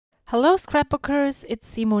Hello scrapbookers, it's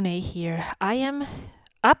Simone here. I am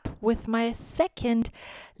up with my second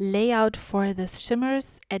layout for the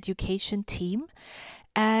Shimmerz Education Team.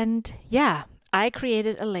 And yeah, I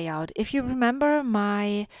created a layout. If you remember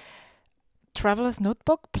my Traveler's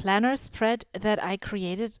Notebook planner spread that I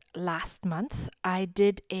created last month, I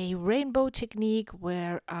did a rainbow technique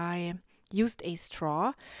where I used a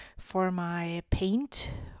straw for my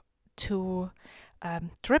paint to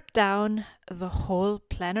drip down the whole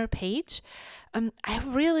planner page. I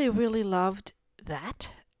really loved that,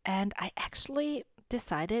 and I actually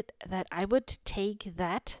decided that I would take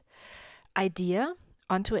that idea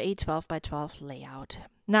onto a 12 by 12 layout.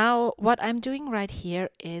 Now, what I'm doing right here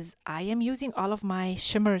is I am using all of my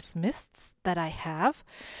Shimmerz mists that I have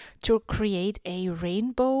to create a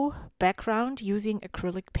rainbow background using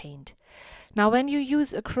acrylic paint. Now, when you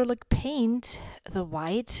use acrylic paint, the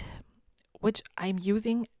white, which I'm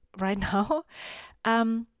using right now,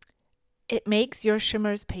 it makes your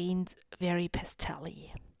Shimmerz paint very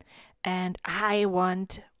pastel-y. And I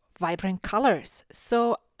want vibrant colors.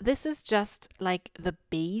 So this is just like the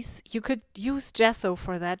base. You could use gesso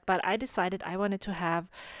for that, but I decided I wanted to have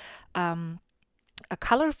a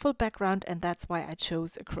colorful background, and that's why I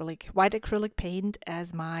chose white acrylic paint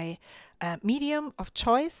as my medium of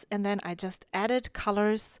choice. And then I just added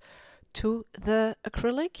colors to the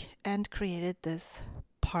acrylic and created this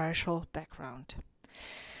partial background.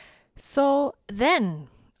 So then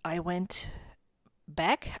I went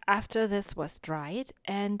back after this was dried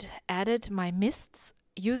and added my mists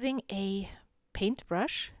using a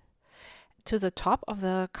paintbrush to the top of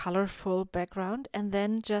the colorful background, and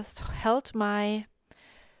then just held my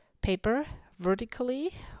paper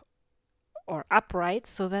vertically or upright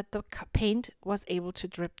so that the paint was able to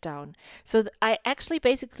drip down. So I actually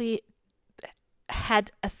basically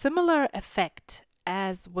had a similar effect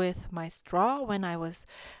as with my straw when I was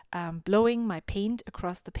blowing my paint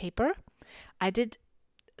across the paper. I did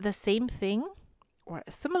the same thing or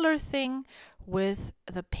a similar thing with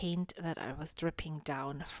the paint that I was dripping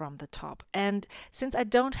down from the top. And since I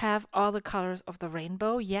don't have all the colors of the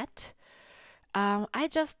rainbow yet, I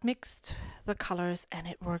just mixed the colors and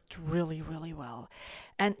it worked really well.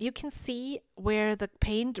 And you can see where the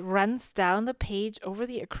paint runs down the page over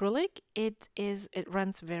the acrylic. It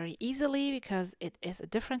runs very easily because it is a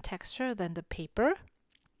different texture than the paper.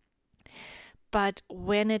 But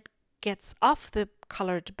when it gets off the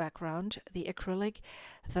colored background, the acrylic,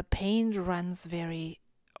 the paint runs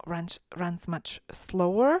much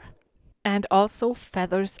slower and also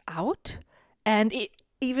feathers out. And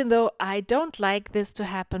even though I don't like this to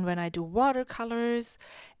happen when I do watercolors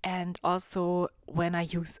and also when I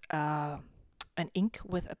use an ink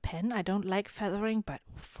with a pen, I don't like feathering, but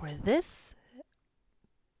for this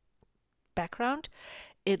background,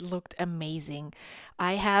 it looked amazing.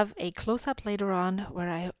 I have a close-up later on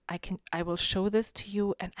where I will show this to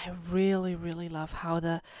you, and I really love how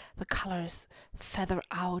the colors feather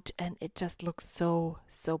out and it just looks so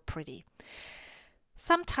pretty.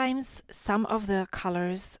 Sometimes some of the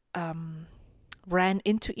colors ran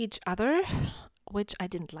into each other, which I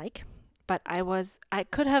didn't like, but I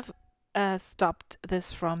could have stopped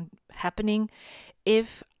this from happening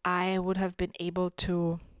if I would have been able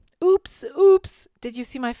to. Oops, did you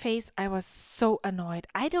see my face? I was so annoyed.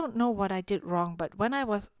 I don't know what I did wrong, but when I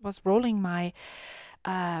was rolling my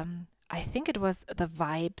I think it was the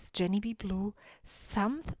Vibes Jenny B Blue,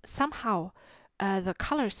 somehow the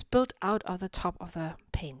color spilled out of the top of the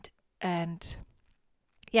paint, and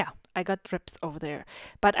yeah, I got drips over there.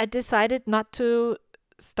 But I decided not to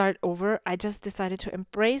start over. I just decided to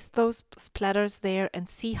embrace those splatters there and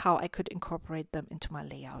see how I could incorporate them into my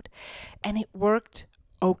layout. And it worked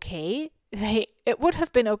okay. It would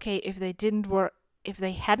have been okay if they didn't work, if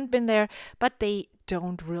they hadn't been there, but they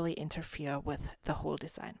don't really interfere with the whole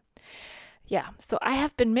design. Yeah, so I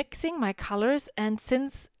have been mixing my colors, and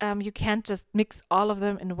since you can't just mix all of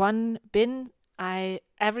them in one bin,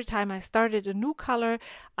 every time I started a new color,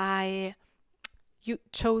 I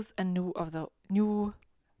chose a new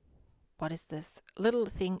what is this little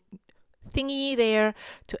thingy there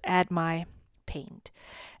to add my paint.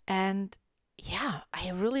 And yeah, I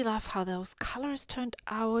really love how those colors turned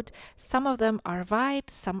out. Some of them are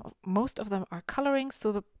vibes, most of them are coloring.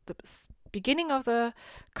 So the beginning of the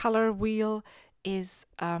color wheel is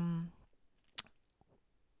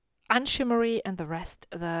unshimmery, and the rest,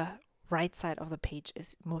 the right side of the page,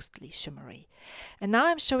 is mostly shimmery. And now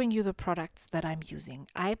I'm showing you the products that I'm using.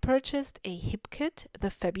 I purchased a hip kit, the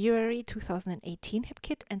February 2018 hip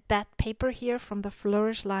kit, and that paper here from the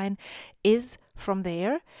Flourish line is from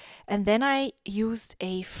there. And then I used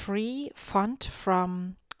a free font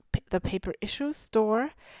from the Paper Issue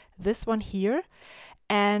store this one here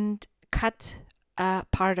and cut a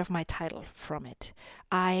part of my title from it.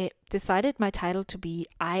 I decided my title to be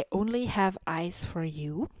 "I Only Have Eyes for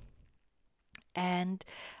You." And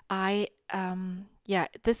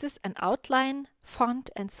this is an outline font,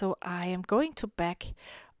 and so I am going to back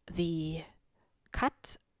the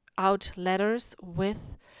cut out letters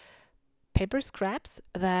with paper scraps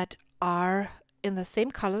that are in the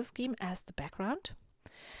same color scheme as the background.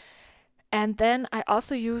 And then I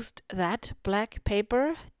also used that black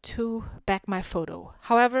paper to back my photo.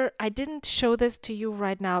 However, I didn't show this to you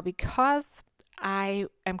right now because I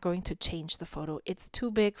am going to change the photo. It's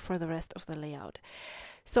too big for the rest of the layout.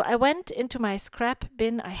 So I went into my scrap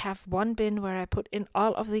bin. I have one bin where I put in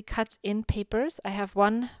all of the cut in papers. I have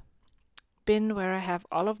one bin where I have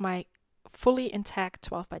all of my fully intact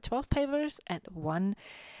 12 by 12 papers, and one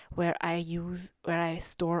where I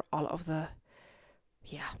store all of the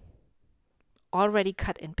already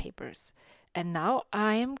cut in papers. And now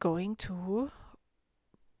I am going to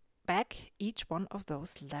back each one of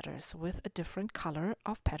those letters with a different color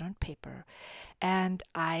of patterned paper. And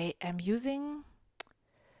I am using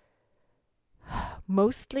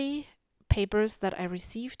mostly papers that I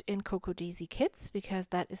received in Cocoa Daisy Kits, because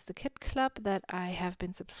that is the kit club that I have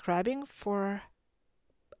been subscribing for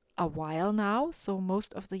a while now. So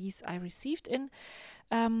most of these I received in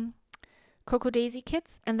Cocoa Daisy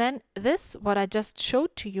Kits. And then this, what I just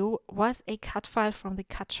showed to you, was a cut file from the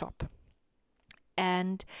cut shop.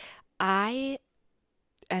 And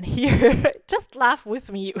here, just laugh with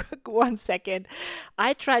me 1 second.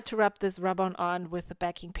 I tried to rub this rub-on on with the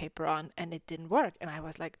backing paper on, and it didn't work. And I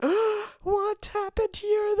was like, oh, what happened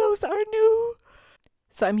here? Those are new.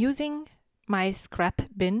 So I'm using my scrap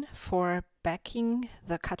bin for backing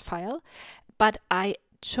the cut file, but I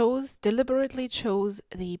deliberately chose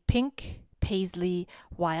the pink Paisley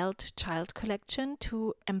Wild Child collection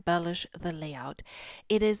to embellish the layout.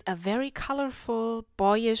 It is a very colorful,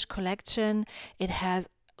 boyish collection. It has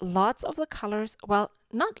lots of the colors, well,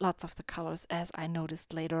 not lots of the colors, as I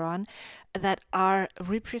noticed later on, that are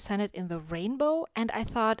represented in the rainbow. And I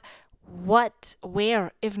thought,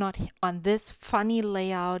 where, if not on this funny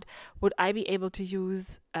layout, would I be able to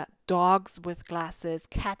use dogs with glasses,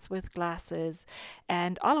 cats with glasses,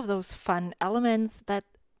 and all of those fun elements that,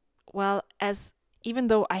 well, even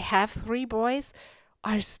though I have 3 boys,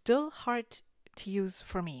 are still hard to use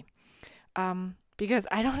for me. Because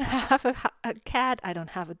I don't have a cat, I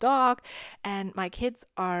don't have a dog, and my kids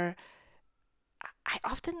I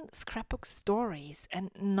often scrapbook stories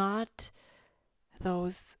and not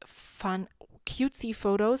those fun, cutesy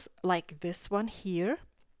photos like this one here,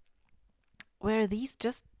 where these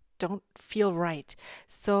just don't feel right.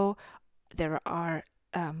 So there are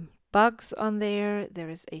bugs on there, there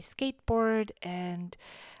is a skateboard, and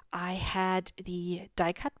I had the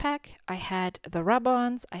die cut pack, I had the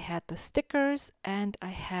rub-ons, I had the stickers, and I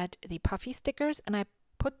had the puffy stickers, and I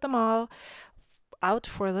put them all out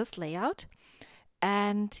for this layout.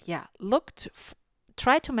 And yeah,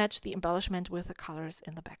 try to match the embellishment with the colors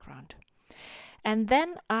in the background. And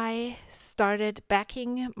then I started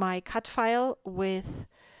backing my cut file with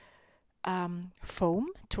foam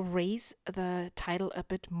to raise the title a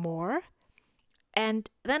bit more. And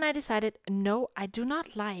then I decided, no, I do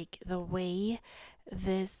not like the way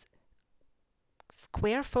this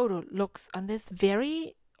square photo looks on this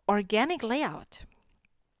very organic layout.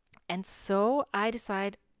 And so I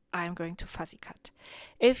decided I'm going to fuzzy cut.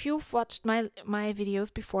 If you've watched my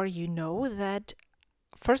videos before, you know that,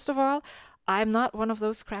 first of all, I'm not one of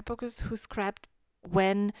those scrapbookers who scrapped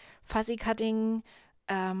when fuzzy cutting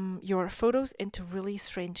your photos into really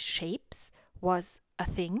strange shapes was a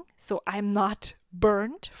thing. So I'm not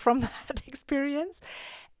burned from that experience.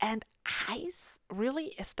 And eyes,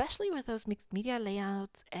 really, especially with those mixed media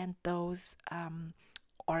layouts and those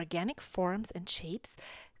organic forms and shapes,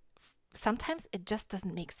 sometimes it just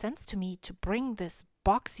doesn't make sense to me to bring this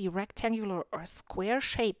boxy, rectangular, or square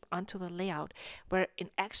shape onto the layout, where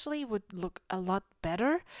it actually would look a lot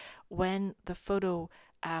better when the photo,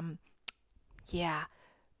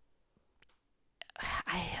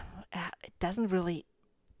 it doesn't really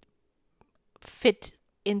fit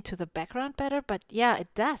into the background better, but yeah,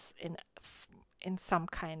 it does in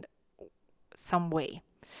some way.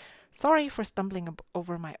 Sorry for stumbling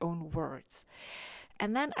over my own words.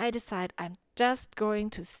 And then I decide I'm just going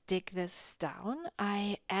to stick this down.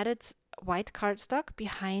 I added white cardstock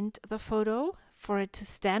behind the photo for it to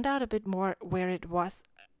stand out a bit more where it was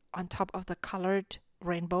on top of the colored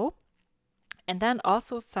rainbow. And then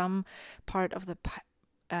also some part of the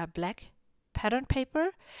black pattern paper.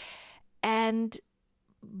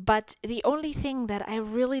 But the only thing that I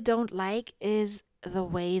really don't like is the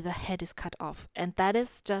way the head is cut off. And that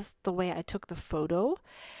is just the way I took the photo.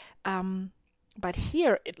 But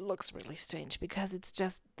here it looks really strange because it's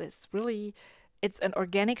just this really, it's an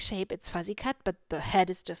organic shape, it's fuzzy cut, but the head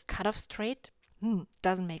is just cut off straight.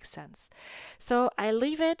 Doesn't make sense. So I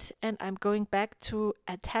leave it and I'm going back to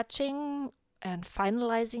attaching and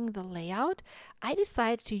finalizing the layout. I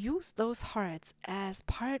decide to use those hearts as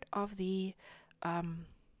part of the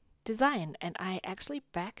design, and I actually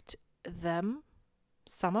backed them,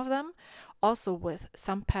 some of them, also with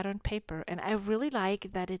some patterned paper. And I really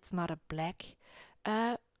like that it's not a black,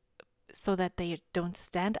 so that they don't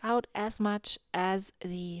stand out as much as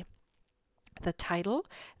the title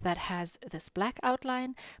that has this black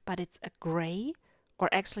outline, but it's a gray, or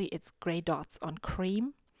actually it's gray dots on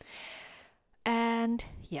cream. And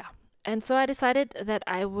yeah, and so I decided that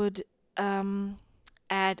I would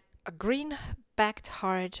add a green backed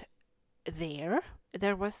heart there.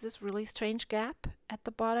 There was this really strange gap at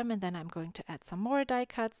the bottom, and then I'm going to add some more die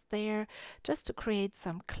cuts there just to create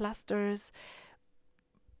some clusters.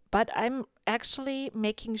 But I'm actually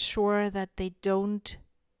making sure that they don't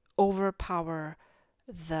overpower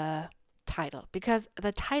the title, because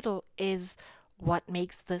the title is what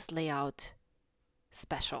makes this layout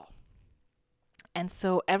special. And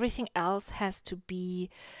so everything else has to be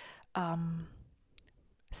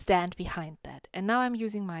stand behind that. And now I'm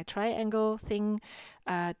using my triangle thing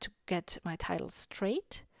to get my title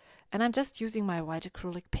straight. And I'm just using my white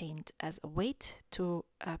acrylic paint as a weight to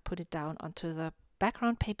put it down onto the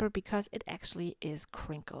background paper, because it actually is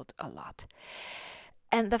crinkled a lot.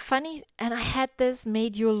 And I had this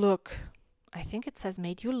made you look. I think it says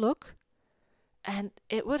made you look. And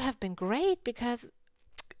it would have been great because,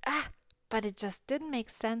 but it just didn't make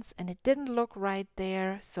sense and it didn't look right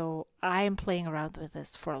there. So I am playing around with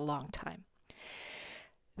this for a long time.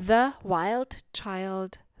 The Wild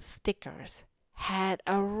Child stickers had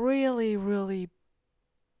a really, really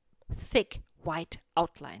thick white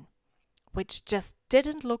outline, which just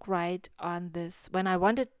didn't look right on this. When I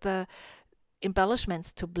wanted the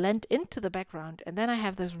embellishments to blend into the background, and then I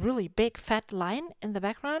have this really big fat line in the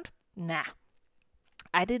background, nah.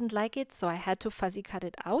 I didn't like it, so I had to fuzzy cut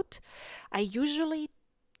it out. I usually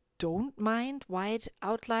don't mind white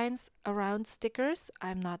outlines around stickers.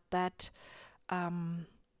 I'm not that,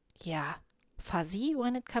 fuzzy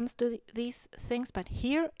when it comes to these things, but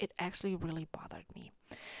here it actually really bothered me.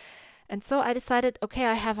 And so I decided, okay,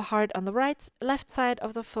 I have a heart on the left side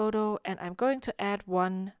of the photo, and I'm going to add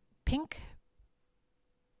one pink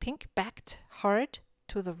backed heart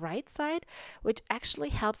to the right side, which actually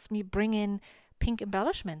helps me bring in pink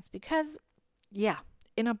embellishments, because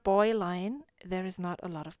in a boy line there is not a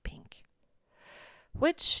lot of pink,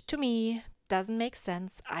 which to me doesn't make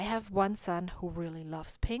sense. I have one son who really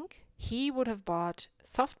loves pink. He would have bought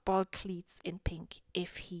softball cleats in pink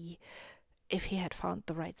if he had found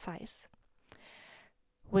the right size,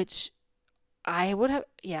 which I would have,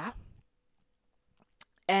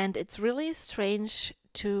 and it's really strange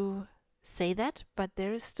to say that, but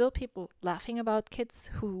there is still people laughing about kids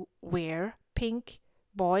who wear pink,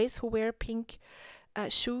 boys who wear pink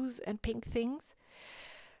shoes and pink things.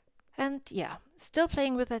 And still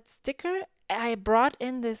playing with that sticker. I brought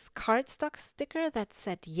in this cardstock sticker that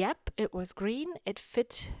said yep. It was green. It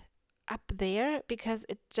fit up there because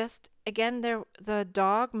it just, again, the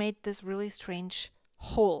dog made this really strange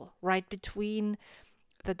hole right between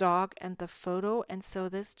the dog and the photo, and so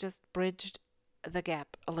this just bridged the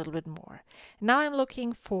gap a little bit more. Now I'm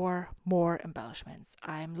looking for more embellishments.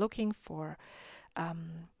 I'm looking for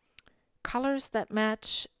colors that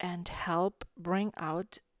match and help bring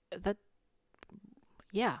out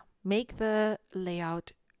make the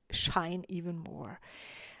layout shine even more.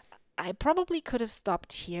 I probably could have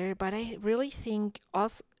stopped here, but I really think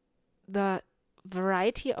also the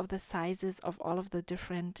variety of the sizes of all of the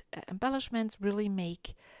different embellishments really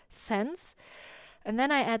make sense. And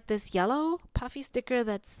then I add this yellow puffy sticker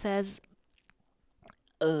that says,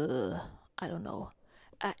 I don't know.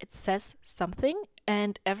 It says something,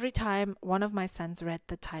 and every time one of my sons read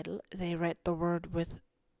the title, they read the word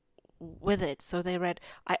with it. So they read,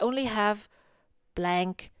 I only have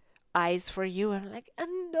blank eyes for you. And I'm like,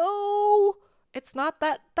 no, it's not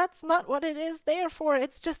that. That's not what it is there for.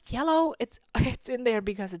 It's just yellow. It's in there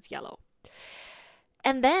because it's yellow.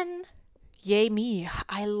 And then, yay me,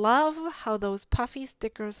 I love how those puffy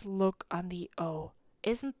stickers look on the O.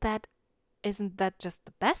 Isn't that just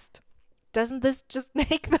the best? Doesn't this just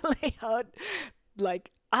make the layout,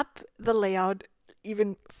 like, up the layout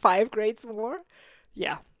even 5 grades more?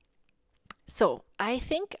 Yeah. So I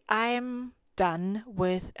think I'm done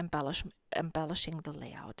with embellishing the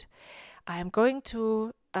layout. I'm going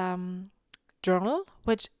to journal,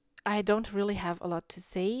 which I don't really have a lot to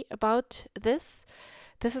say about this.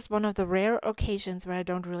 This is one of the rare occasions where I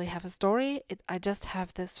don't really have a story. I just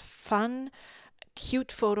have this fun,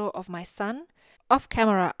 cute photo of my son. Off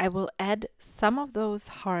camera, I will add some of those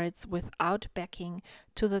hearts without backing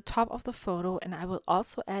to the top of the photo, and I will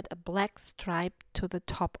also add a black stripe to the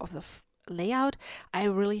top of the layout. I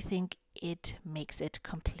really think it makes it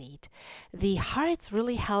complete. The hearts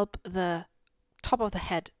really help the top of the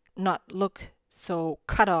head not look so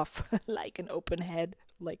cut off like an open head.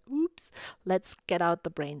 Like, oops, let's get out the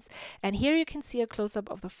brains. And here you can see a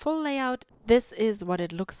close-up of the full layout. This is what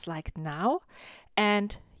it looks like now.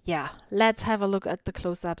 And yeah, let's have a look at the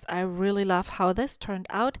close-ups. I really love how this turned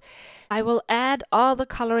out. I will add all the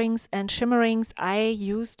colorings and shimmerings I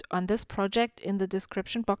used on this project in the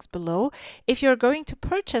description box below. If you're going to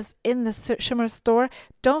purchase in the Shimmerz store,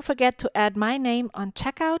 don't forget to add my name on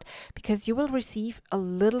checkout, because you will receive a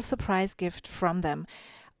little surprise gift from them.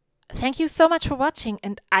 Thank you so much for watching,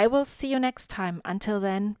 and I will see you next time. Until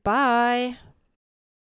then, bye!